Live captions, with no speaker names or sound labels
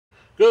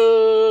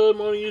Good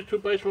morning,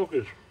 YouTube Bike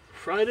Smokers.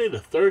 Friday the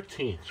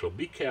 13th, so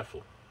be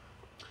careful.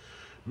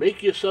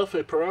 Make yourself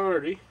a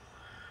priority.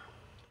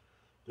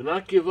 Do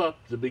not give up.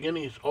 The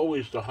beginning is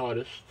always the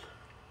hardest.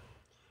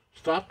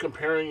 Stop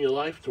comparing your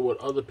life to what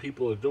other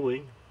people are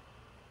doing.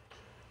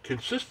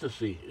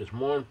 Consistency is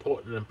more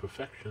important than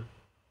perfection.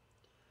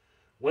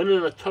 When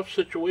in a tough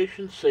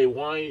situation, say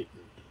why.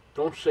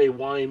 Don't say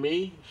why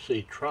me,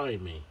 say try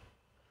me.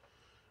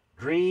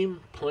 Dream,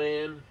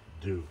 plan,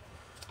 do.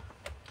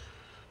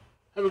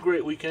 Have a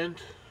great weekend.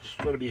 It's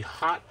going to be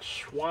hot,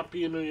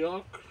 swampy in New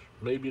York.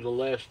 Maybe the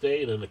last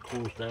day, and then it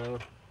cools down.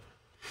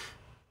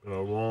 Been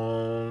a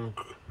long,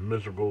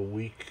 miserable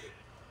week.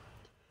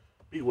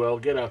 Be well,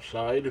 get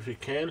outside if you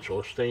can,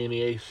 or stay in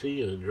the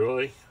AC and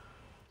enjoy.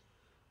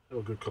 Have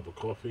a good cup of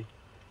coffee.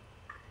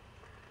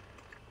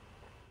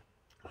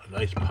 A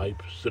nice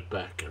pipe, sit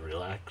back and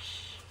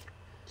relax.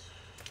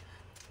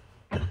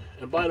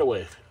 And by the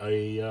way,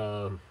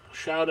 a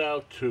shout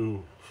out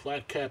to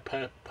Flat Cat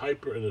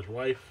Piper and his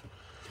wife.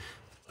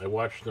 I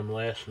watched them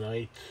last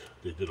night.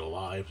 They did a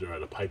live. They're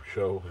at a pipe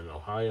show in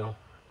Ohio.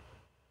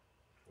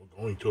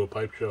 We're going to a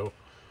pipe show.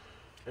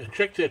 And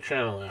check their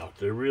channel out.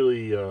 They're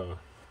really,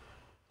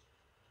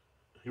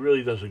 he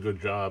really does a good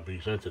job.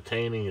 He's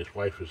entertaining. His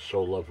wife is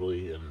so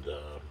lovely, and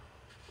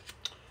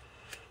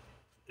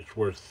it's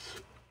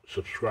worth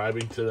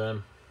subscribing to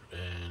them.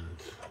 And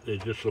they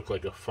just look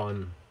like a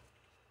fun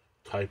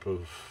type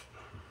of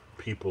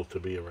people to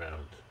be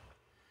around.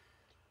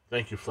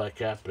 Thank you, Flat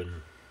Cap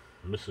and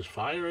Mrs.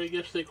 Fire, I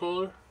guess they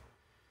call her.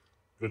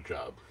 Good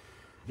job.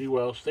 Be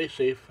well, stay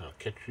safe. I'll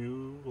catch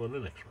you on the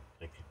next one.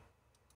 Thank you.